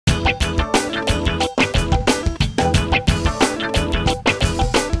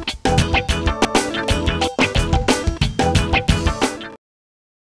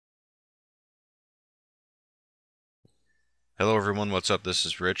Hello everyone, what's up? This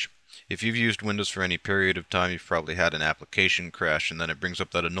is Rich. If you've used Windows for any period of time, you've probably had an application crash, and then it brings up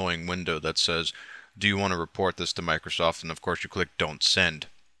that annoying window that says, do you want to report this to Microsoft? And of course you click Don't Send,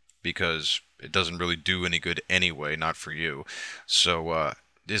 because it doesn't really do any good anyway, not for you. So,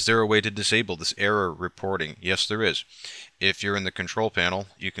 is there a way to disable this error reporting? Yes, there is. If you're in the control panel,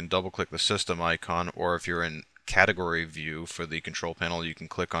 you can double click the system icon, or if you're in category view for the control panel, you can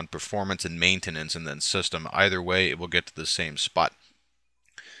click on performance and maintenance and then system. Either way, it will get to the same spot.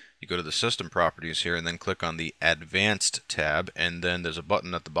 You go to the system properties here and then click on the advanced tab, and then there's a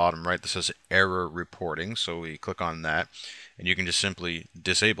button at the bottom right that says error reporting. So we click on that and you can just simply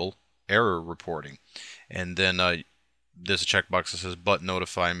disable error reporting. And then there's a checkbox that says but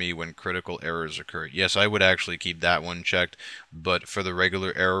notify me when critical errors occur. Yes, I would actually keep that one checked, but for the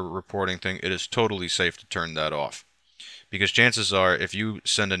regular error reporting thing, it is totally safe to turn that off. Because chances are, if you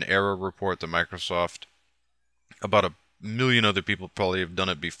send an error report to Microsoft, about a million other people probably have done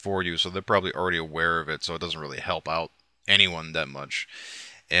it before you, so they're probably already aware of it, so it doesn't really help out anyone that much.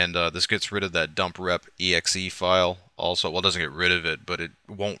 And this gets rid of that dump rep exe file also. Well, it doesn't get rid of it, but it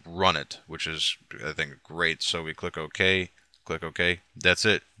won't run it, which is, I think, great. So we click OK, click OK. That's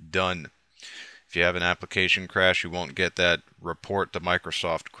it, done. If you have an application crash, you won't get that report to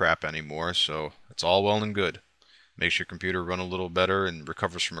Microsoft crap anymore, so it's all well and good. Makes your computer run a little better and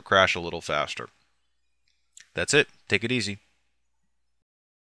recovers from a crash a little faster. That's it. Take it easy.